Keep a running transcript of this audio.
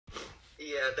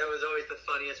that was always the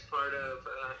funniest part of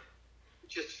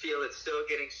just Feel It Still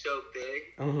getting so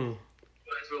big. Mm-hmm.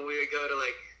 Was when we would go to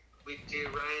like we'd do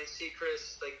Ryan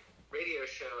Seacrest's like radio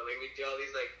show, like we'd do all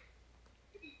these like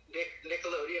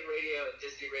Nickelodeon radio and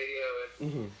Disney radio,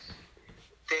 and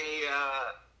they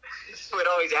would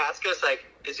always ask us like,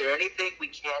 "Is there anything we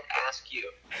can't ask you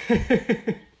for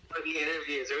the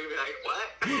interviews?" And we'd be like, "What?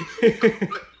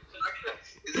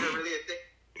 Is there really a thing?"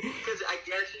 Because I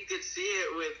guess you could see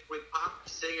it with pop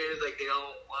singers, like they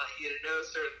don't want you to know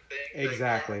certain things.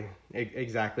 Exactly,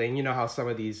 exactly. And you know how some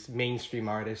of these mainstream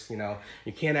artists, you know,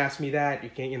 you can't ask me that,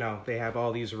 you can't, you know, they have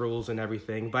all these rules and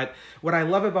everything. But what I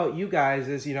love about you guys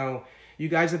is, you know, you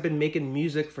guys have been making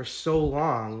music for so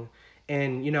long,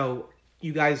 and, you know,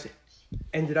 you guys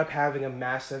ended up having a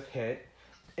massive hit.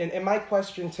 And my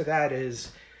question to that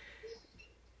is,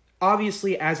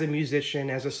 obviously, as a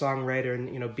musician, as a songwriter,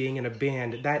 and, you know, being in a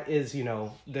band, that is, you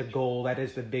know, the goal, that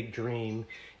is the big dream.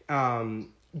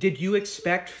 Did you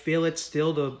expect Feel It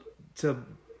Still to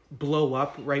blow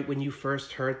up right when you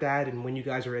first heard that, and when you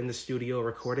guys were in the studio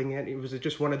recording it? Was it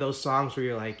just one of those songs where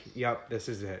you're like, yep, this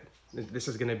is it. This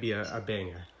is going to be a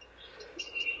banger?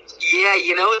 Yeah,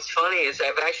 you know what's funny is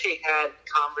I've actually had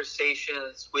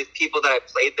conversations with people that I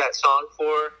played that song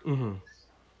for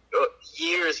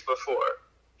years before.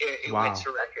 It went to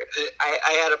record.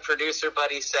 I had a producer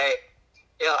buddy say,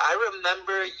 I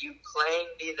remember you playing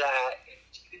me that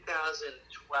in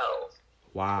 2012.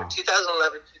 Wow.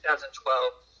 2011,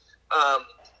 2012.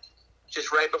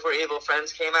 Just right before Evil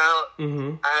Friends came out.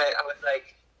 I was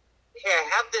like, hey, I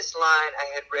have this line I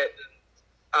had written,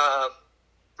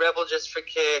 Rebel Just for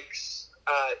Kicks,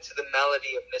 to the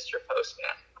melody of Mr.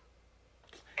 Postman.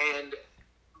 And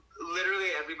literally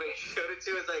everybody showed it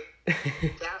to us like,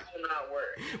 that will not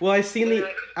work. Well, I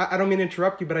don't mean to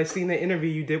interrupt you, but I seen the interview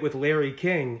you did with Larry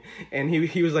King, and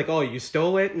he was like, oh, you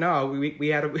stole it? No, we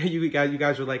had to, you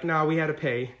guys were like, no, we had to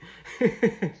pay. Yeah,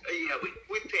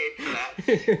 we paid for that.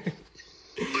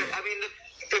 But I mean,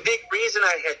 the big reason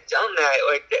I had done that,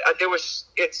 like, there was,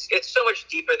 it's so much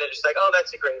deeper than just like, oh,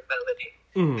 that's a great melody.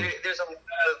 There's a lot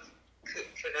of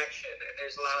connection, and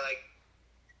there's a lot of like,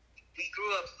 we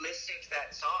grew up listening to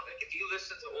that song. Like, if you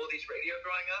listen to oldies radio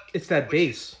growing up, it's that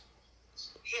bass.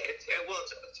 It's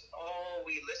all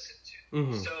we listened to.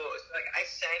 So it's like I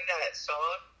sang that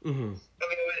song. I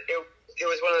mean, it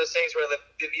was one of those things where the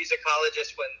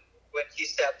musicologist, when he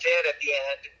stepped in at the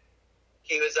end,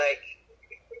 he was like,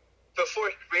 before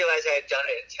he realized I had done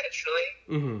it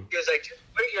intentionally, he was like,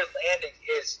 where you're landing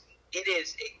is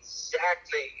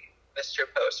exactly Mr.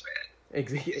 Postman. Like,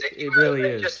 it really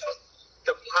is. Just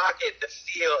the pocket, the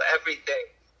feel, everything.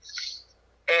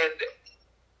 And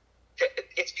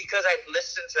it's because I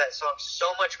listened to that song so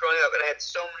much growing up, and I had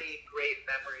so many great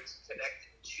memories connected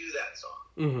to that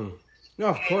song. No,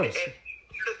 of course. And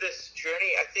part of this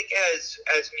journey, I think as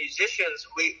musicians,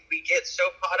 we get so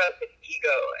caught up in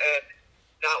ego and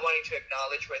not wanting to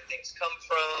acknowledge where things come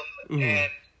from. And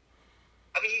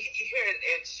I mean, you hear it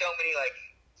in so many like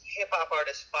hip hop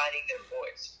artists finding their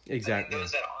voice. Exactly. I mean,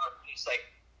 those that aren't just like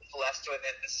blessed with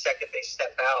it the second they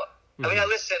step out. I mean, I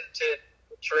listened to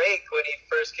Drake when he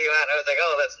first came out, and I was like,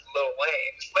 oh, that's Lil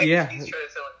Wayne. Like, yeah, he's trying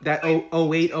to sound that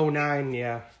 08, 09,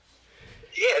 yeah.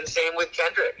 Yeah, and same with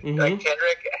Kendrick. Like,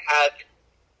 Kendrick had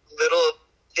little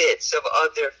bits of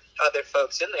other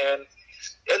folks in there,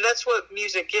 and that's what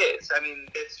music is. I mean,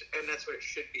 that's what it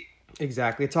should be.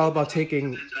 Exactly. It's all about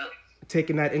taking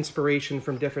that inspiration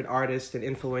from different artists and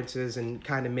influences and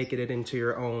kind of making it into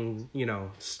your own, you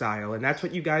know, style. And that's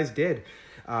what you guys did.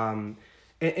 And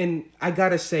I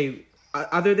gotta say,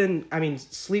 other than, I mean,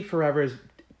 Sleep Forever is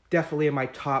definitely in my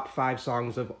top 5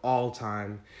 songs of all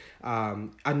time.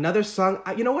 Another song,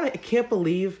 you know what? I can't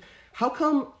believe, how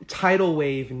come Tidal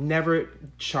Wave never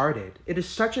charted? It is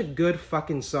such a good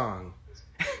fucking song.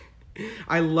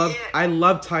 I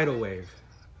love Tidal Wave.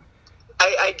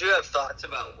 I do have thoughts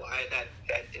about why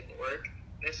that didn't work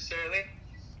necessarily.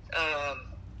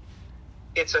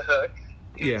 It's a hook.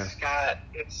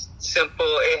 It's simple.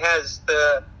 It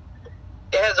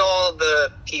has all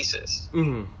the pieces.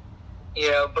 You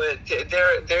know, but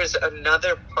there's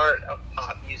another part of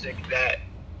pop music that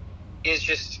is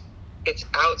just, it's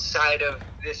outside of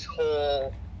this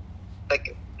whole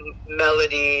like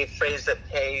melody phrase that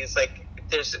pays. Like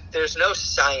there's no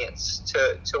science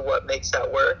to what makes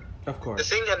that work. Of course. The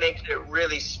thing that makes it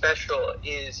really special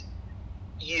is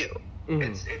you.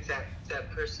 It's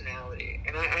that personality.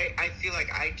 And I feel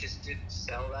like I just didn't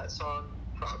sell that song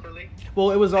properly.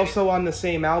 Well, it was also on the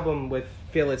same album with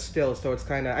Feel It Still, so it's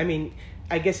kind of, I mean,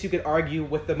 I guess you could argue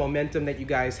with the momentum that you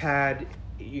guys had,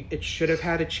 it should have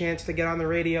had a chance to get on the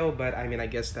radio, but I mean, I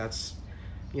guess that's,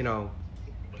 you know,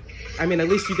 I mean, at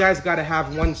least you guys got to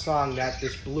have one song that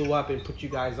just blew up and put you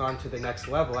guys on to the next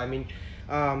level. I mean,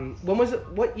 when was it?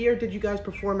 What year did you guys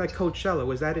perform at Coachella?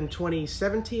 Was that in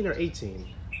 2017 or 18?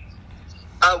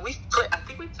 I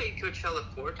think we played Coachella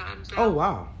 4 times now. Oh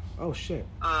wow! Oh shit!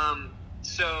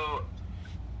 So,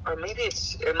 or maybe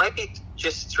it might be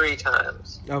just 3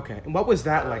 times. Okay, and what was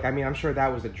that like? I mean, I'm sure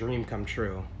that was a dream come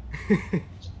true.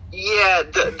 Yeah,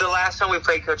 the last time we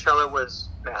played Coachella was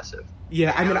massive.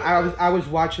 Yeah, I mean, I was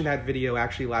watching that video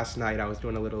actually last night. I was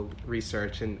doing a little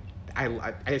research, and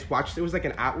I just watched. It was like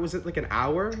an hour. Was it like an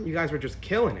hour? You guys were just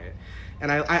killing it,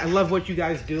 and I love what you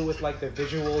guys do with like the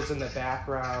visuals in the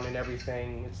background and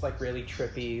everything. It's like really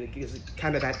trippy. It's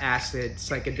kind of that acid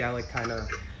psychedelic kind of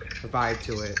vibe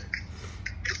to it.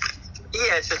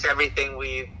 Yeah, it's just everything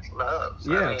we love.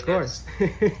 Yeah, I mean, of course.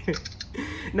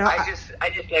 Now, I just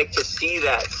like to see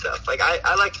that stuff. Like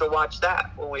I like to watch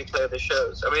that when we play the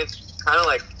shows. I mean, it's kind of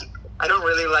like I don't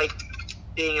really like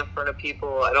being in front of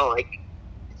people. I don't like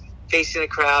facing a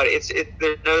crowd.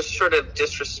 There's no sort of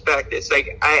disrespect. It's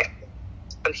like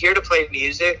I'm here to play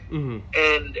music, mm-hmm.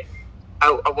 and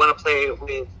I want to play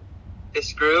with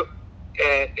this group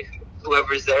and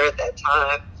whoever's there at that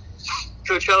time.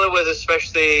 Coachella was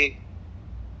especially,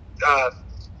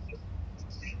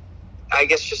 I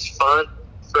guess, just fun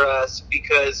for us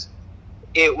because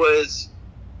it was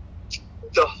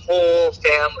the whole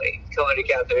family coming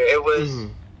together. It was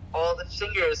mm-hmm. all the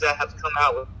singers that have come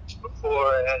out with us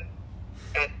before,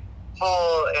 and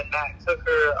Paul and Matt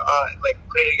Cooker, like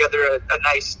putting together a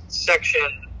nice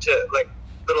section to like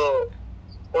little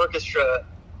orchestra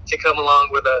to come along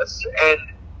with us, and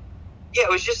yeah, it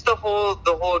was just the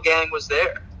whole gang was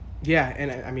there. Yeah,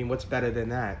 and I mean, what's better than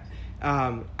that?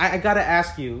 I gotta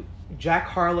ask you, Jack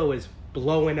Harlow is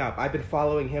blowing up. I've been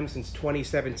following him since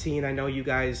 2017. I know you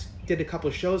guys did a couple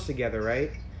of shows together,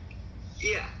 right?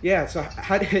 Yeah. Yeah. So,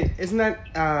 isn't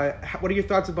that? What are your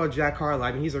thoughts about Jack Harlow?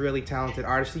 I mean, he's a really talented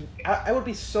artist. I would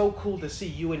be so cool to see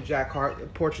you and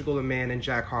Portugal.The Man and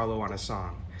Jack Harlow on a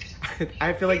song.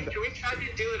 I feel like we tried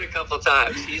to do it a couple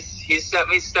times. He's sent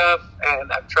me stuff,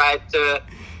 and I've tried to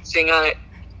sing on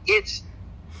it.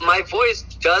 My voice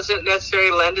doesn't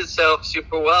necessarily lend itself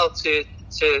super well to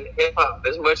hip hop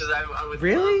as much as I would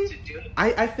really love to do it.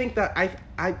 I think that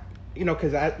I you know,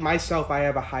 because myself, I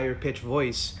have a higher pitched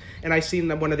voice, and I seen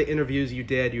that one of the interviews you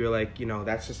did, you were like, you know,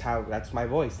 that's my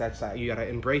voice, that's you gotta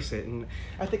embrace it. And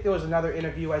I think there was another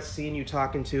interview I seen you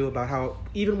talking to about how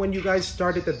even when you guys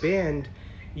started the band,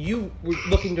 you were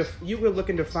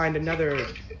looking to find another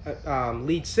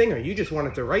lead singer. You just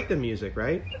wanted to write the music,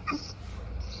 right?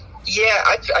 Yeah,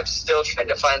 I'm still trying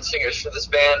to find singers for this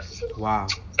band. Wow.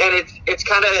 And it's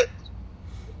kind of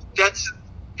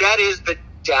that is the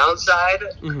downside.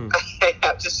 Mm-hmm. I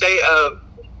have to say,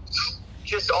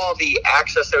 just all the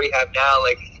access that we have now,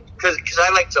 like because I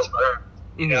like to learn.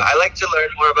 You know, I like to learn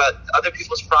more about other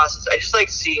people's process. I just like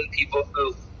seeing people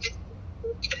who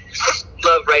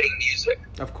love writing music.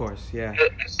 Of course, yeah. I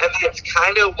mean, it's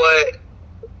kind of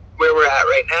where we're at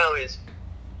right now is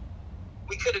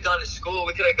we could have gone to school.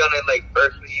 We could have gone to like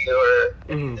Berkeley or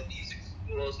any of the music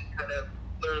schools and kind of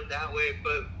learned that way.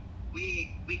 But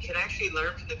we can actually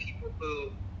learn from the people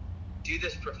who do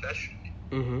this professionally.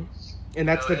 Mm-hmm. And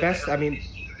that's the best. I mean,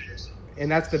 and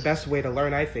that's the best way to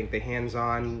learn. I think the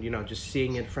hands-on. You know, just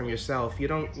seeing it from yourself. You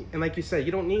don't, and like you said,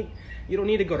 you don't need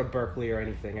to go to Berkeley or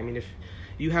anything. I mean, if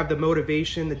you have the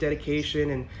motivation, the dedication,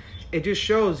 and it just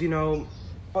shows, you know.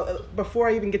 Before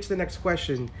I even get to the next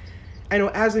question, I know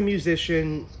as a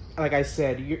musician, like I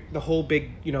said, the whole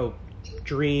big, you know,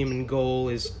 dream and goal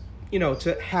is, you know,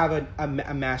 to have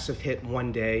a massive hit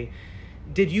one day.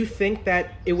 Did you think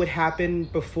that it would happen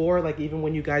before, like even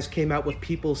when you guys came out with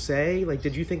People Say? Like,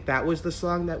 did you think that was the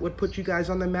song that would put you guys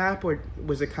on the map? Or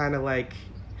was it kind of like,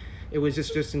 it was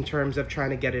just in terms of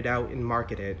trying to get it out and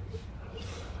market it?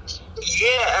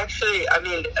 Yeah, actually, I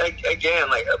mean, again,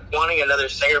 like wanting another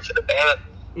singer for the band,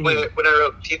 Mm-hmm. when I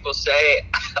wrote People Say,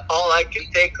 all I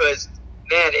could think was,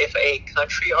 man, if a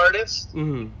country artist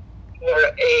Mm-hmm.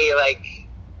 or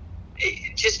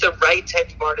just the right type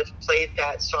of artist played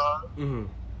that song, Mm-hmm.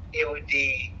 it would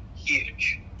be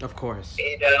huge. Of course.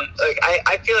 And like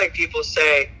I feel like People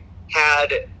Say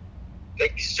had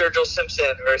like Sturgill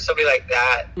Simpson or somebody like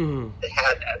that Mm-hmm. that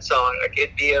had that song. Like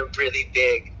it'd be a really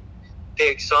big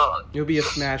song. It would be a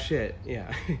smash hit,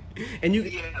 yeah. And you.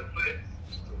 Yeah, but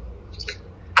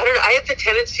I don't know. I have the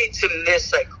tendency to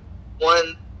miss like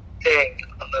one thing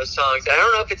on those songs. I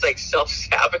don't know if it's like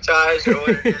self-sabotage or what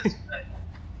it is, but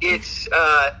it's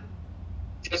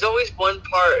there's always one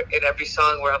part in every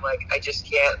song where I'm like, I just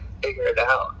can't figure it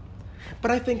out.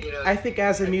 But I think you know,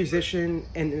 as a musician,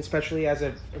 and especially as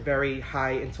a very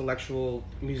high intellectual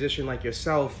musician like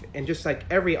yourself, and just like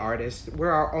every artist,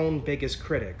 we're our own biggest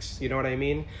critics. You know what I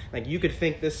mean? Like, you could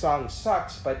think this song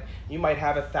sucks, but you might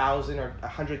have 1,000 or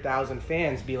 100,000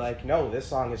 fans be like, no, this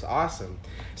song is awesome.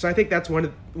 So I think that's one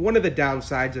of the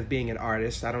downsides of being an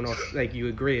artist. I don't know if like you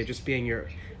agree, just being your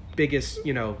biggest,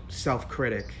 you know,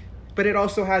 self-critic. But it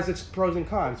also has its pros and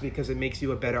cons because it makes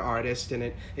you a better artist,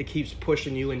 and it keeps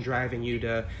pushing you and driving you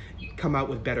to come out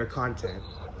with better content.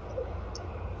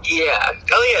 Yeah.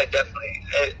 Oh, yeah, definitely.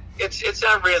 It's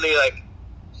not really like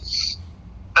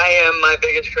I am my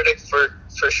biggest critic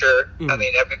for sure. Mm-hmm. I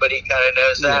mean, everybody kind of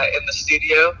knows that in the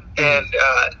studio, and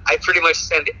I pretty much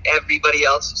send everybody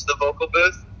else to the vocal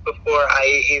booth before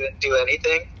I even do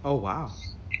anything. Oh, wow.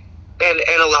 And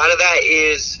a lot of that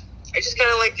is, I just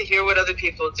kind of like to hear what other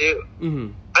people do.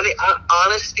 Mm-hmm. I mean,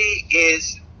 honesty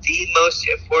is the most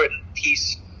important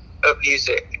piece of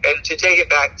music. And to take it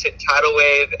back to Tidal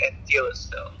Wave and Deal Is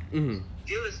Still. Mm-hmm.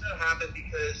 Deal Is Still happened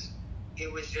because it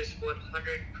was just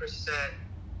 100%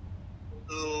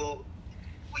 who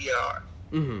we are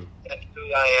and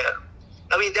who I am.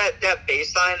 I mean, that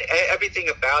bass line, everything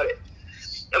about it.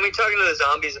 I mean, talking to the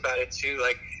Zombies about it too,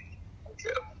 like,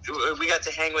 we got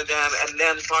to hang with them, and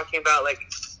them talking about, like,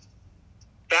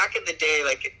 back in the day,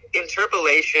 like,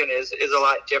 interpolation is a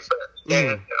lot different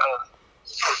than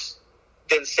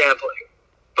sampling.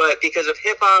 But because of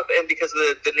hip-hop and because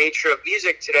of the nature of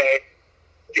music today,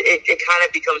 it kind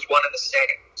of becomes one and the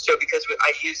same. So because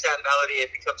I use that melody,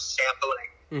 it becomes sampling.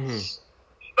 Mm-hmm.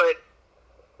 But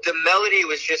the melody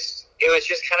was just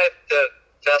kind of the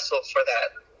vessel for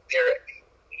that lyric,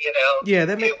 you know? Yeah,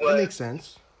 that makes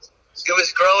sense. It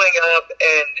was growing up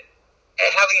and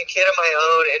having a kid of my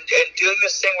own and doing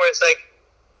this thing where it's like,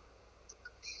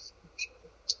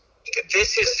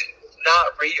 this is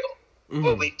not real,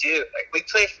 what we do. Like, we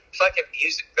play fucking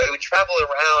music. Like, we travel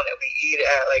around and we eat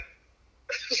at, like,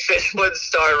 Michelin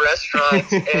star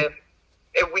restaurants, and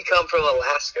we come from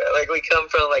Alaska. Like, we come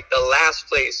from, like, the last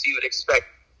place you would expect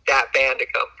that band to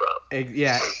come from.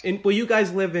 Yeah. Well, you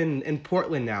guys live in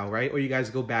Portland now, right? Or you guys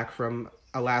go back from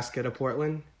Alaska to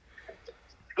Portland?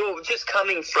 Well, just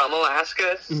coming from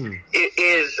Alaska, it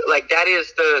is, like, that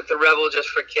is the Rebel Just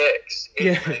for Kicks.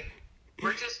 It's like,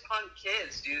 we're just punk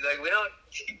kids, dude. Like, we don't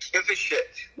give a shit.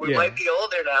 We might be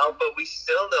older now, but we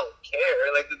still don't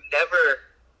care. Like,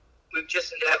 we've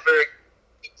just never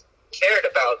cared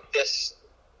about this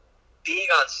being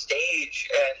on stage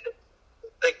and,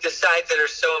 like, the sides that are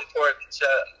so important to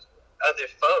other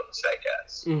folks, I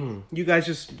guess. Mm-hmm. You guys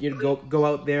just go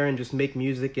out there and just make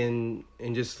music and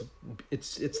just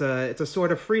it's a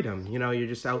sort of freedom, you know. You're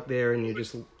just out there and you're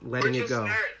just letting it go.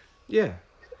 Nerds. Yeah.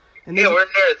 And we're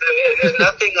nerds. There's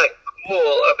nothing like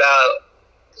cool about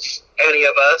any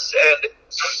of us, and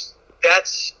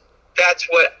that's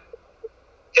what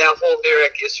that whole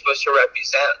lyric is supposed to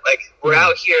represent. Like, we're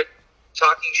out here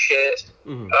talking shit.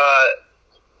 I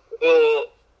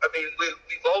mean,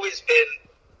 we've always been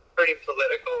pretty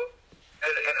political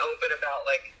and open about,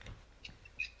 like,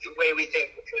 the way we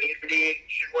think the community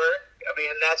should work. I mean,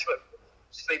 and that's what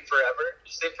Sleep Forever.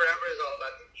 Sleep Forever is all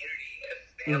about community and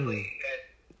family.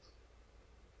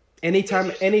 And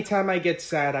anytime I get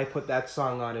sad, I put that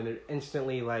song on, and it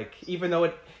instantly, like, even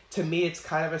though to me it's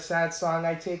kind of a sad song,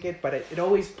 I take it, but it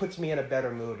always puts me in a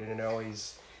better mood, and it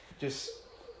always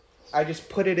I just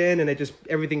put it in, and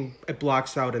everything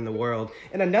blocks out in the world.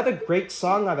 And another great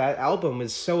song on that album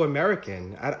is So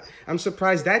American. I'm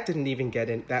surprised that didn't even get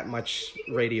in that much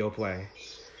radio play.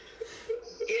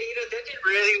 Yeah, that did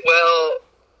really well.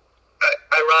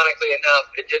 Ironically enough,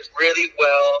 it did really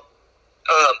well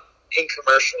in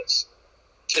commercials,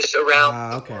 just around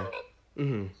the world.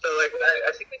 Mm-hmm. So, like,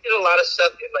 I think we did a lot of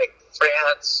stuff in, like,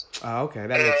 France. Oh, okay,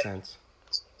 that makes sense.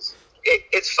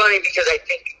 It's funny because I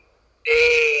think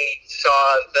they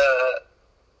saw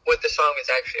what the song was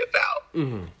actually about.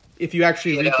 Mm-hmm. If you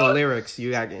actually read the lyrics,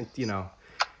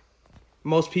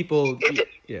 most people,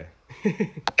 yeah.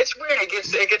 It's weird.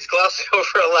 It gets glossed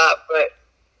over a lot, but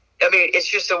I mean, it's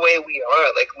just the way we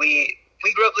are. Like, we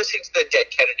grew up listening to the Dead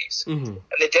Kennedys, and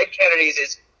the Dead Kennedys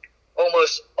is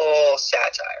almost all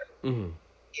satire. Mm-hmm.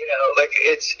 Like,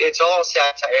 it's all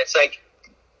satire. It's like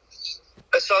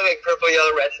a song like Purple,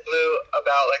 Yellow, Red, and Blue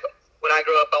about, like, when I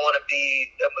grow up, I want to be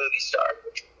a movie star.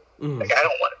 Like, I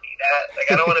don't want to be that.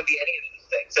 Like, I don't want to be any of these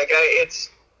things. Like,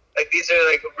 it's like, these are,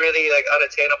 like, really, like,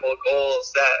 unattainable goals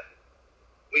that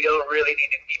we don't really need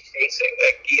to be facing.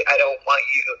 Like, I don't want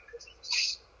you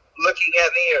looking at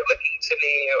me or looking to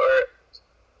me or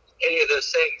any of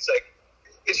those things. Like,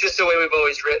 it's just the way we've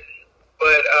always written.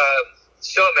 But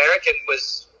So American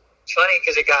was funny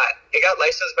because it got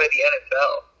licensed by the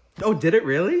NFL. Oh, did it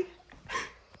really?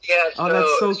 Yeah. Oh,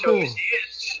 that's so cool. It was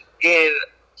used and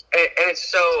it's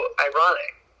so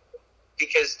ironic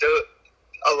because a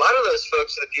lot of those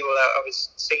folks are the people that I was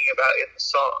singing about in the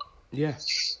song. Yeah.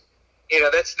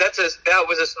 That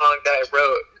was a song that I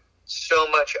wrote so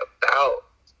much about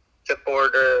the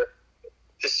border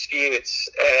disputes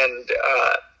and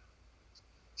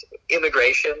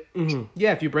immigration. Mm-hmm.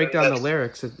 Yeah, if you break down the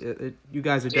lyrics, you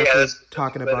guys are definitely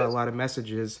talking about a lot of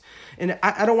messages. And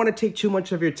I don't want to take too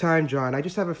much of your time, John. I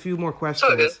just have a few more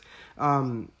questions.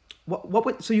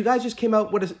 So you guys just came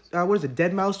out with what is it?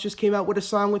 Dead Mouse just came out with a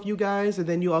song with you guys, and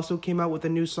then you also came out with a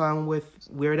new song with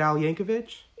Weird Al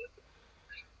Yankovic?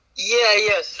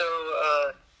 Yeah. So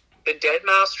the Dead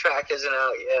Mouse track isn't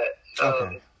out yet.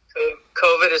 Okay.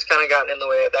 COVID has kind of gotten in the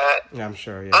way of that. Yeah, I'm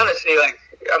sure, yeah. Honestly,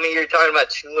 you're talking about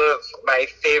two of my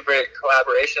favorite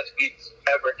collaborations we've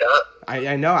ever done.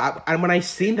 I know. When I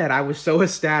seen that, I was so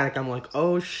ecstatic. I'm like,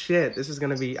 oh, shit, this is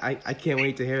going to be... I can't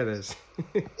wait to hear this.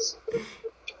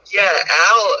 Yeah,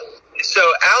 Al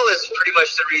is pretty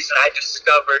much the reason I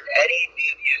discovered any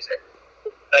new music.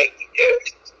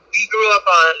 We grew up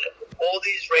on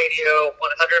oldies radio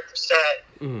 100%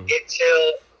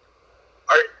 until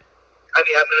I'm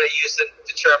going to use the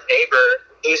term neighbor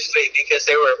loosely because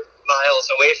they were miles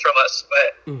away from us,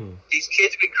 but these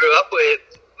kids we grew up with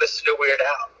listened to Weird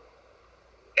Al.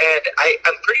 And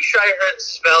I'm pretty sure I heard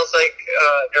Smells Like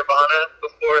Nirvana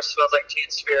before Smells Like Teen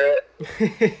Spirit.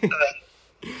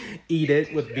 Eat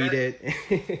It with Beat It.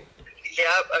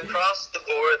 Yeah, across the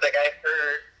board, I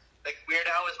heard, Weird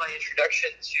Al was my introduction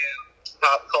to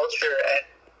pop culture and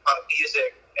pop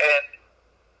music, and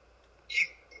you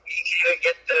can even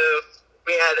get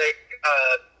we had a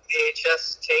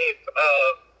VHS tape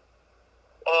of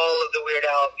all of the Weird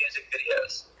Al music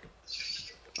videos.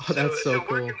 Oh, that's so cool.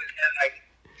 Working with him,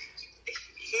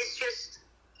 he's just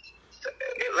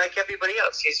like everybody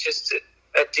else. He's just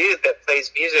a dude that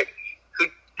plays music who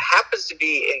happens to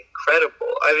be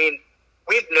incredible. I mean,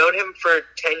 we've known him for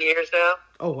 10 years now.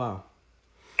 Oh, wow.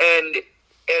 And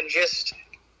just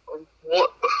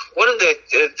one of the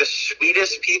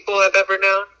sweetest people I've ever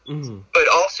known, but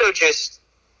also just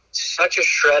such a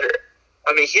shredder.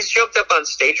 I mean, he's jumped up on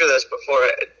stage with us before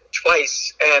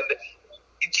twice, and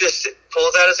he just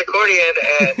pulls out his accordion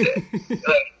and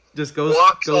just goes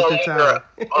to town.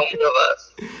 All of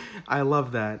us. I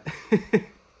love that.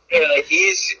 Yeah,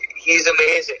 he's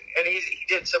amazing, and he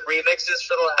did some remixes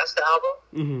for the last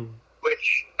album,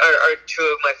 which are two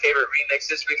of my favorite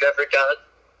remixes we've ever done.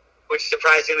 Which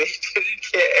surprisingly didn't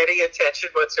get any attention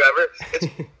whatsoever.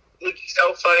 It's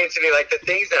so funny to me, the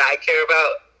things that I care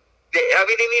about.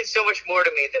 They mean so much more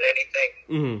to me than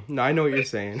anything. No, I know what you're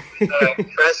saying.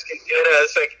 Press can get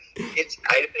us. I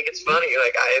think it's funny.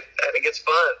 I think it's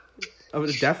fun. Oh,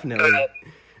 definitely.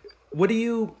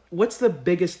 What's the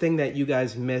biggest thing that you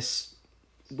guys miss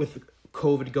with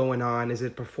COVID going on? Is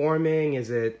it performing? Is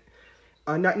it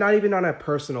not even on a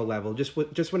personal level? Just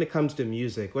when it comes to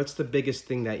music, what's the biggest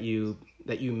thing that you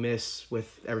miss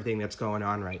with everything that's going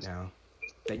on right now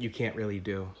that you can't really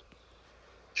do?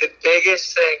 The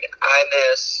biggest thing I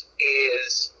miss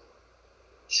is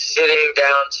sitting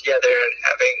down together and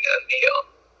having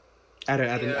a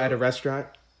meal at a restaurant.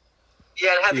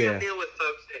 Yeah, and having a meal with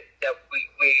folks that we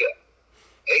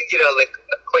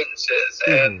acquaintances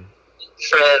and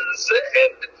friends,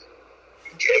 and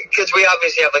because we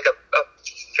obviously have a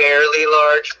fairly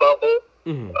large bubble.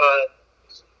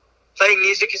 Playing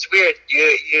music is weird.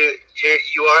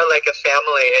 You are like a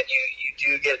family, and you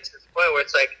do get to the point where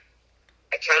it's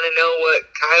I kind of know what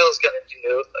Kyle's gonna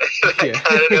do. I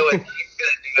kind of know what he's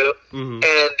gonna do,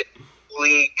 and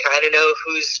we kind of know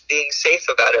who's being safe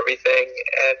about everything.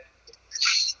 And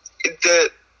the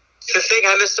thing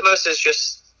I miss the most is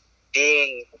just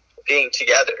being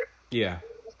together. Yeah,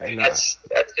 that's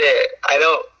it. I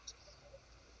don't.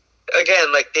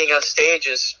 Again, being on stage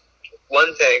is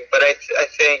one thing, but I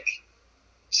think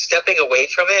stepping away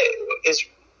from it is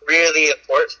really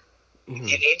important. You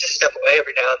need to step away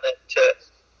every now and then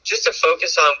to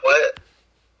focus on what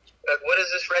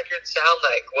does this record sound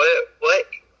like?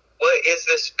 What is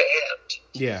this band?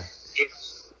 Yeah.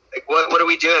 What are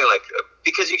we doing?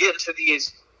 Because you get into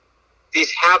these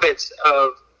habits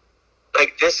of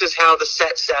this is how the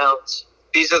set sounds.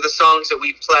 These are the songs that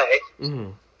we play,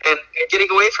 and getting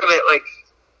away from it.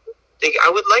 I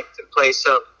would like to play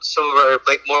some of our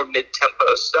more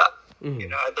mid-tempo stuff.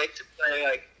 I'd like to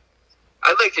play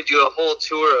I'd like to do a whole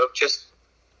tour of just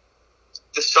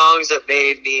the songs that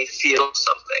made me feel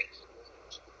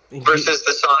something versus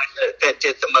the songs that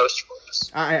did the most for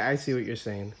us. I see what you're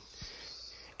saying.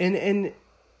 And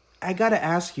I gotta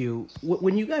ask you,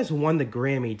 when you guys won the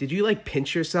Grammy, did you like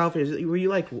pinch yourself? Were you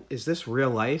like, is this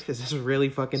real life? Is this really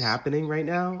fucking happening right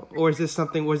now? Or is this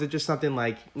something? Was it just something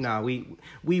like, no,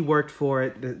 we worked for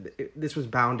it. This was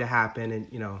bound to happen, and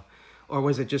you know, or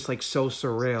was it just like so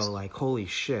surreal? Like, holy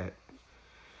shit.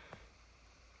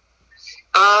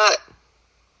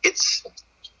 It's,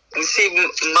 see,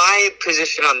 my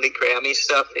position on the Grammy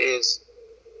stuff is,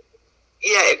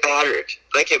 yeah, it mattered.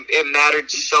 Like, it mattered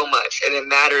so much, and it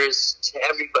matters to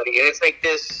everybody. And it's like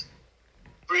this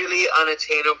really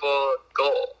unattainable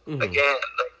goal. Mm-hmm. Again,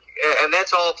 like, and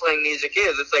that's all playing music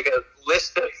is. It's like a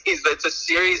list of these, it's a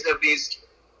series of these,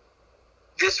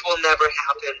 this will never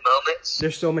happen moments.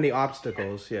 There's so many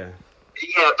obstacles, yeah.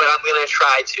 Yeah, but I'm going to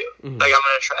try to. Mm-hmm. Like, I'm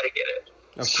going to try to get it.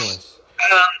 Of course.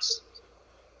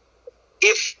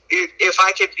 If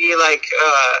I could be like,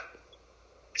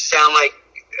 sound like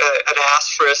an ass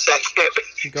for a second,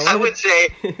 I would say,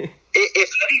 if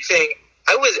anything,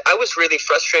 I was really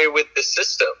frustrated with the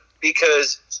system,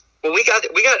 because when we got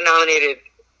nominated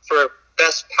for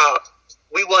Best Pop,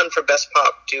 we won for Best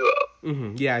Pop Duo.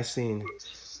 Mm-hmm. Yeah, I seen.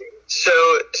 So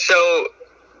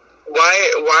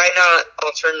why not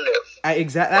alternative?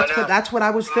 That's what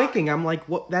I was thinking. I'm like,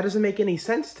 what? That doesn't make any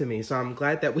sense to me. So I'm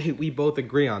glad that we both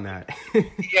agree on that. Yeah,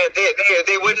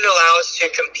 they wouldn't allow us to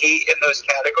compete in those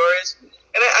categories,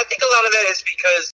 and I think a lot of that is because